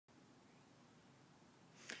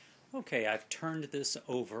Okay, I've turned this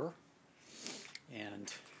over,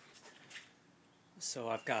 and so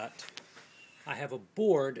I have a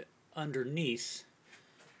board underneath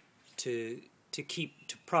to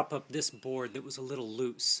prop up this board that was a little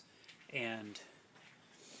loose, and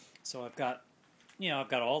so I've got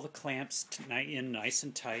all the clamps in nice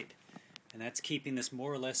and tight, and that's keeping this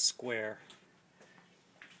more or less square.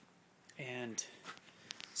 And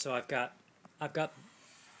so I've got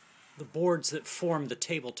the boards that form the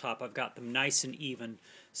tabletop. I've got them nice and even.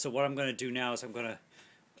 So what I'm going to do now is I'm going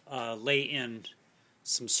to lay in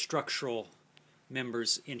some structural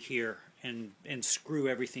members in here and screw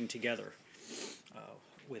everything together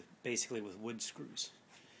basically with wood screws.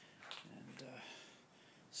 And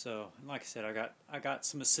so, like I said, I got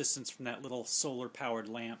some assistance from that little solar powered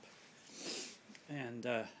lamp. And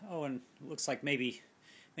and it looks like maybe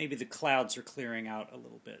the clouds are clearing out a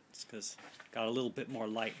little bit. It's because got a little bit more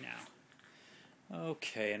light now.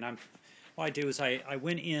 Okay, and what I do is I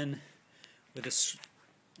went in with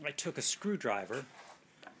I took a screwdriver.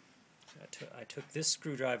 I took this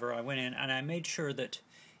screwdriver, I went in, and I made sure that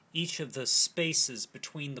each of the spaces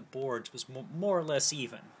between the boards was more or less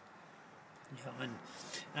even. And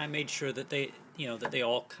I made sure that they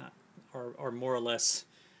all are more or less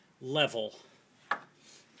level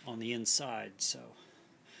on the inside. So,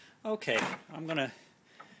 okay, I'm gonna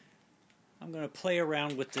play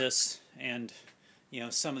around with this and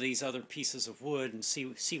some of these other pieces of wood and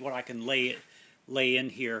see what I can lay in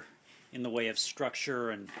here in the way of structure,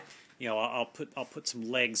 and I'll put some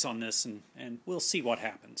legs on this, and we'll see what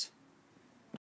happens.